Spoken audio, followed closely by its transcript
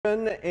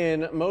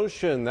In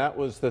motion, that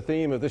was the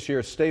theme of this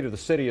year's State of the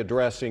City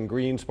address in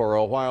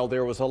Greensboro. While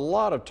there was a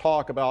lot of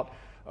talk about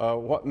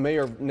what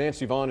Mayor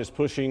Nancy Vaughan is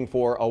pushing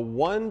for, a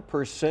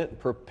 1%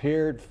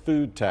 prepared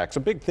food tax, a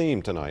big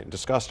theme tonight,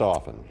 discussed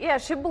often. Yeah,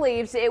 she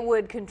believes it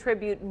would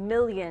contribute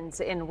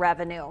millions in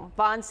revenue.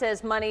 Vaughan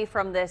says money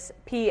from this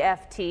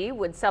PFT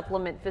would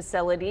supplement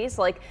facilities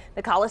like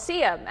the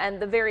Coliseum and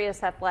the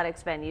various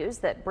athletics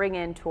venues that bring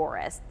in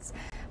tourists.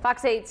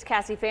 Fox 8's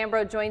Cassie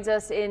Fambro joins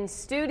us in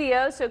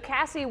studio. So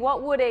Cassie,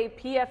 what would a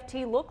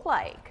PFT look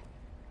like?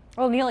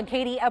 Well, Neil and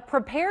Katie, a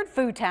prepared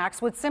food tax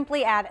would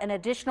simply add an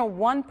additional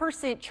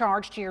 1%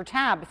 charge to your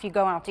tab if you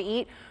go out to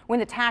eat when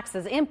the tax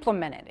is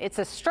implemented. It's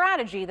a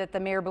strategy that the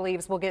mayor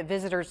believes will get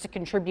visitors to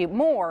contribute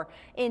more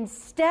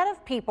instead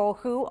of people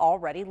who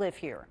already live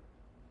here.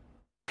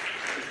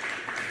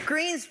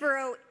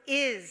 Greensboro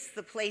is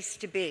the place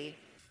to be.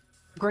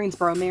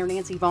 Greensboro Mayor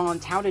Nancy Vaughan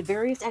touted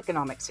various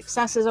economic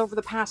successes over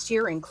the past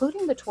year,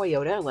 including the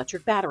Toyota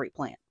electric battery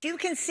plant. You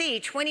can see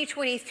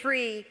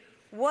 2023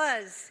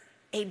 was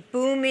a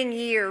booming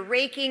year,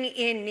 raking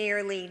in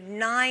nearly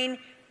 $9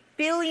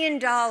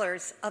 billion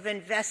of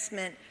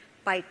investment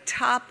by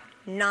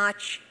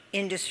top-notch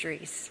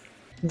industries.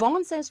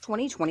 Vaughan says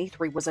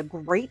 2023 was a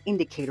great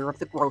indicator of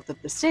the growth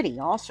of the city,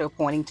 also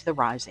pointing to the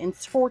rise in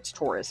sports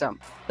tourism.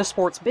 The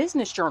Sports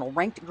Business Journal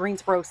ranked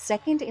Greensboro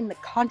second in the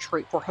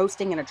country for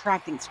hosting and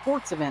attracting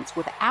sports events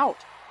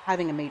without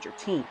having a major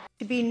team.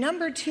 To be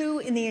number 2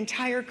 in the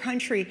entire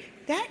country,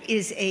 that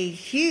is a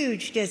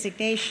huge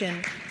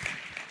designation.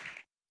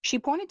 She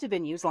pointed to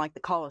venues like the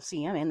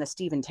Coliseum and the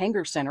Stephen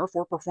Tanger Center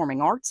for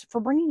Performing Arts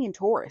for bringing in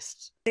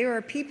tourists. There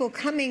are people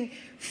coming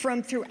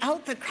from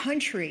throughout the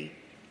country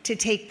to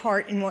take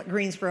part in what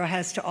Greensboro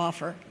has to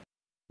offer.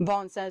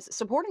 Vaughan says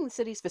supporting the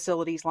city's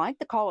facilities like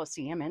the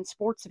Coliseum and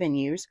sports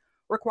venues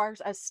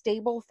requires a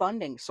stable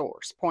funding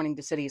source, pointing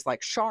to cities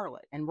like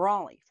Charlotte and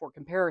Raleigh for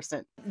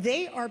comparison.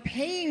 They are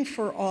paying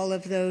for all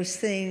of those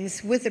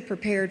things with a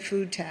prepared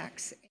food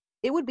tax.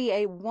 It would be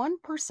a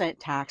 1%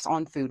 tax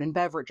on food and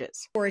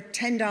beverages. For a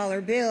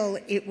 $10 bill,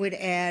 it would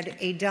add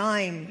a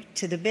dime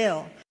to the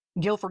bill.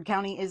 Guilford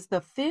County is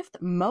the 5th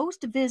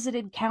most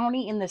visited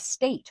county in the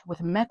state,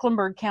 with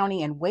Mecklenburg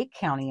County and Wake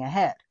County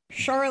ahead.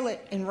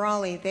 Charlotte and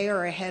Raleigh, they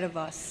are ahead of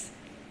us.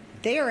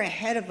 They are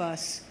ahead of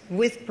us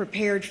with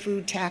prepared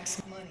food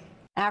tax money.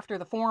 After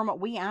the forum,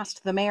 we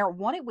asked the mayor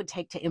what it would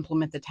take to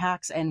implement the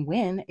tax and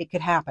when it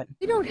could happen.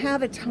 We don't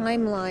have a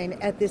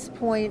timeline at this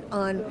point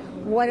on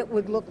what it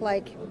would look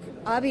like.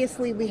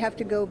 Obviously, we have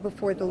to go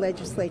before the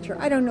legislature.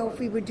 I don't know if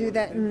we would do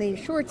that in the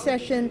short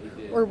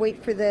session or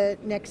wait for the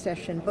next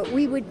session, but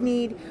we would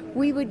need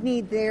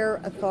their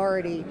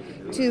authority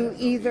to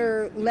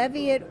either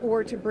levy it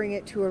or to bring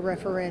it to a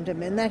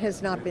referendum, and that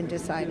has not been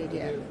decided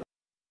yet.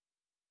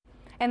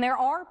 And there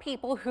are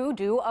people who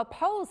do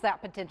oppose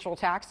that potential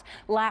tax.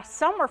 Last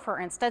summer,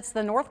 for instance,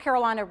 the North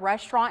Carolina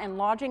Restaurant and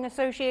Lodging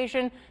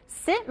Association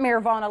sent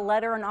Mayor Vaughan a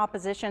letter in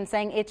opposition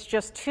saying it's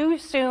just too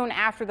soon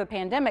after the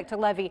pandemic to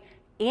levy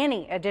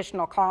any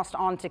additional cost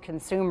onto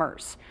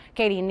consumers.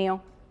 Katie and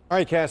Neil. All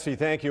right, Cassie,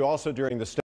 thank you. Also during the